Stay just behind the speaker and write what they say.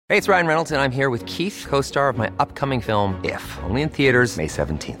Hey, it's Ryan Reynolds, and I'm here with Keith, co-star of my upcoming film, If, only in theaters May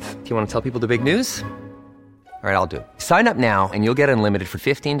 17th. Do you want to tell people the big news? All right, I'll do it. Sign up now and you'll get unlimited for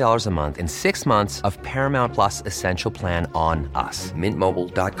 $15 a month and 6 months of Paramount Plus Essential Plan on us.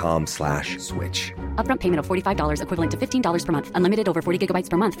 MintMobile.com/switch. Upfront payment of $45 equivalent to $15 per month. Unlimited over 40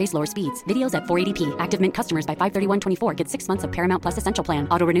 gigabytes per month. Face lower speeds. Videos at 480p. Active Mint customers by 531.24 get 6 months of Paramount Plus Essential Plan.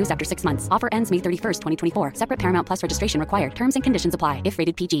 Auto renews after 6 months. Offer ends May 31st, 2024. Separate Paramount Plus registration required. Terms and conditions apply if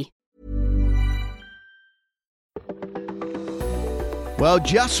rated PG. Well,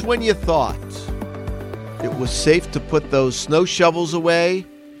 just when you thought it was safe to put those snow shovels away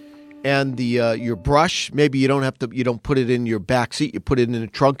and the your brush, maybe you don't put it in your back seat, you put it in the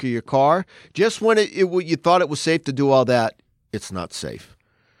trunk of your car. Just when you thought it was safe to do all that, it's not safe.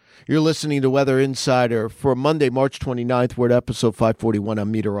 You're listening to Weather Insider for Monday, March 29th. We're at episode 541. I'm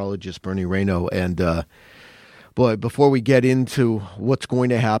meteorologist Bernie Rayno, and boy, before we get into what's going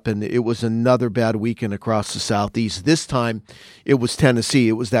to happen, it was another bad weekend across the Southeast. This time, it was Tennessee.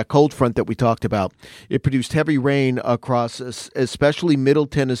 It was that cold front that we talked about. It produced heavy rain across, especially middle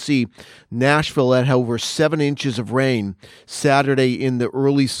Tennessee. Nashville had over 7 inches of rain Saturday in the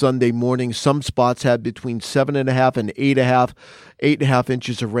early Sunday morning. Some spots had between 7.5 and 8.5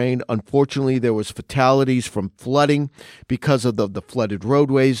 inches of rain. Unfortunately, there was fatalities from flooding because of the flooded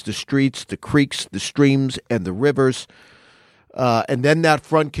roadways, the streets, the creeks, the streams, and the rivers. And then that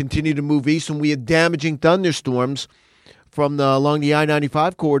front continued to move east, and we had damaging thunderstorms along the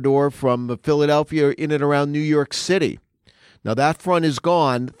I-95 corridor from Philadelphia in and around New York City. Now, that front is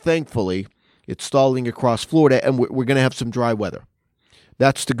gone, thankfully. It's stalling across Florida, and we're going to have some dry weather.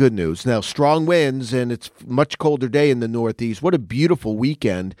 That's the good news. Now, strong winds, and it's much colder day in the Northeast. What a beautiful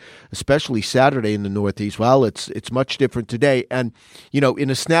weekend, especially Saturday in the Northeast. Well, it's much different today. And, in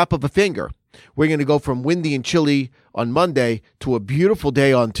a snap of a finger, we're going to go from windy and chilly on Monday to a beautiful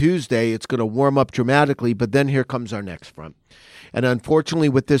day on Tuesday. It's going to warm up dramatically, but then here comes our next front. And unfortunately,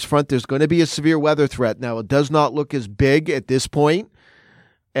 with this front, there's going to be a severe weather threat. Now, it does not look as big at this point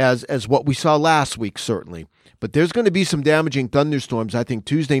as what we saw last week, certainly. But there's going to be some damaging thunderstorms, I think,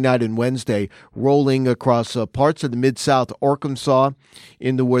 Tuesday night and Wednesday, rolling across parts of the Mid-South, Arkansas,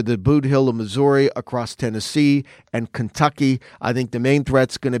 where the Boot Hill of Missouri, across Tennessee and Kentucky. I think the main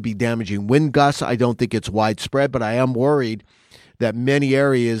threat's going to be damaging wind gusts. I don't think it's widespread, but I am worried that many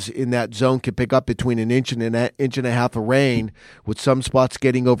areas in that zone could pick up between an inch and a half of rain, with some spots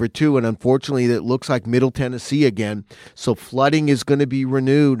getting over 2. And unfortunately, it looks like Middle Tennessee again. So flooding is going to be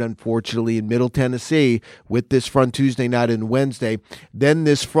renewed, unfortunately, in Middle Tennessee with this front Tuesday night and Wednesday. Then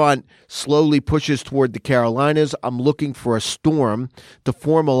this front slowly pushes toward the Carolinas. I'm looking for a storm to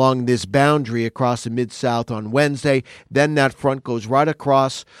form along this boundary across the Mid-South on Wednesday. Then that front goes right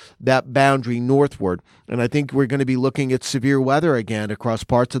across that boundary northward. And I think we're going to be looking at severe weather again across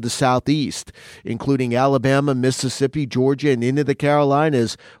parts of the Southeast, including Alabama, Mississippi, Georgia, and into the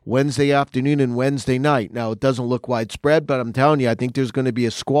Carolinas Wednesday afternoon and Wednesday night. Now, it doesn't look widespread, but I'm telling you, I think there's going to be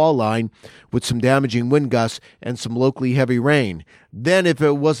a squall line with some damaging wind gusts and some locally heavy rain. Then if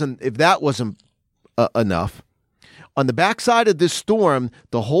that wasn't enough, on the backside of this storm,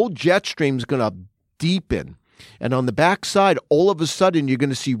 the whole jet stream is going to deepen. And on the backside, all of a sudden, you're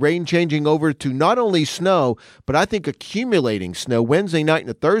going to see rain changing over to not only snow, but I think accumulating snow Wednesday night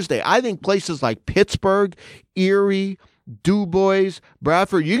and Thursday. I think places like Pittsburgh, Erie, DuBois,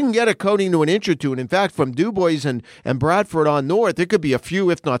 Bradford, you can get a coating to an inch or two. And in fact, from DuBois and Bradford on north, there could be a few,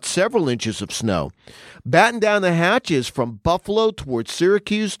 if not several inches of snow. Batten down the hatches from Buffalo toward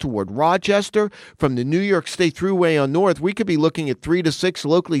Syracuse, toward Rochester, from the New York State Thruway on north, we could be looking at 3 to 6,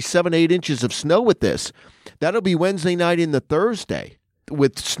 locally 7, 8 inches of snow with this. That'll be Wednesday night into Thursday,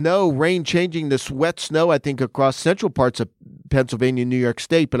 with rain changing this wet snow, I think, across central parts of Pennsylvania, New York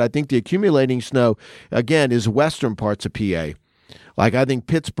State. But I think the accumulating snow, again, is western parts of PA. Like, I think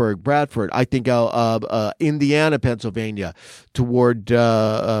Pittsburgh, Bradford, I think Indiana, Pennsylvania, toward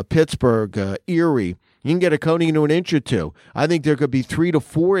Pittsburgh, Erie. You can get a coating to an inch or two. I think there could be 3 to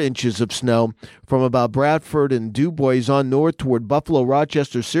 4 inches of snow from about Bradford and DuBois on north toward Buffalo,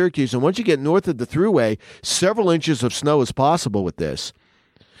 Rochester, Syracuse. And once you get north of the Thruway, several inches of snow is possible with this.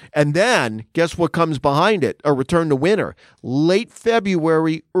 And then, guess what comes behind it? A return to winter. Late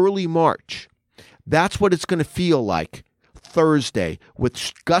February, early March. That's what it's going to feel like Thursday,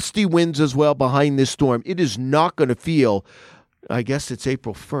 with gusty winds as well behind this storm. It is not going to feel, I guess it's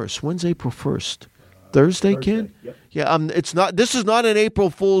April 1st. When's April 1st? Thursday, Ken? Yep. Yeah, it's not. This is not an April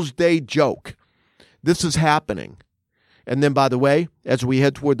Fool's Day joke. This is happening. And then, by the way, as we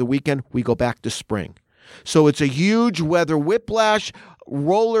head toward the weekend, we go back to spring. So it's a huge weather whiplash,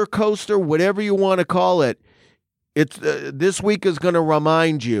 roller coaster, whatever you want to call it. It's this week is going to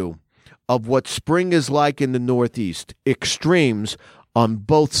remind you of what spring is like in the Northeast. Extremes on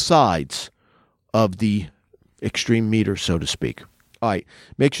both sides of the extreme meter, so to speak. All right,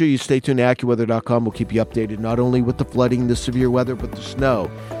 make sure you stay tuned to AccuWeather.com. We'll keep you updated not only with the flooding, the severe weather, but the snow.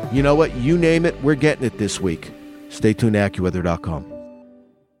 You know what? You name it, we're getting it this week. Stay tuned to AccuWeather.com.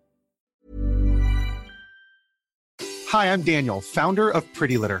 Hi, I'm Daniel, founder of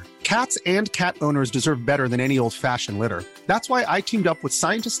Pretty Litter. Cats and cat owners deserve better than any old-fashioned litter. That's why I teamed up with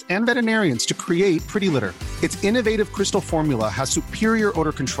scientists and veterinarians to create Pretty Litter. Its innovative crystal formula has superior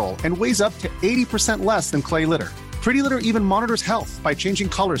odor control and weighs up to 80% less than clay litter. Pretty Litter even monitors health by changing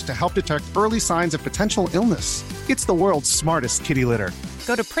colors to help detect early signs of potential illness. It's the world's smartest kitty litter.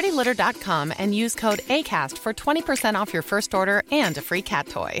 Go to prettylitter.com and use code ACAST for 20% off your first order and a free cat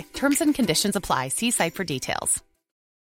toy. Terms and conditions apply. See site for details.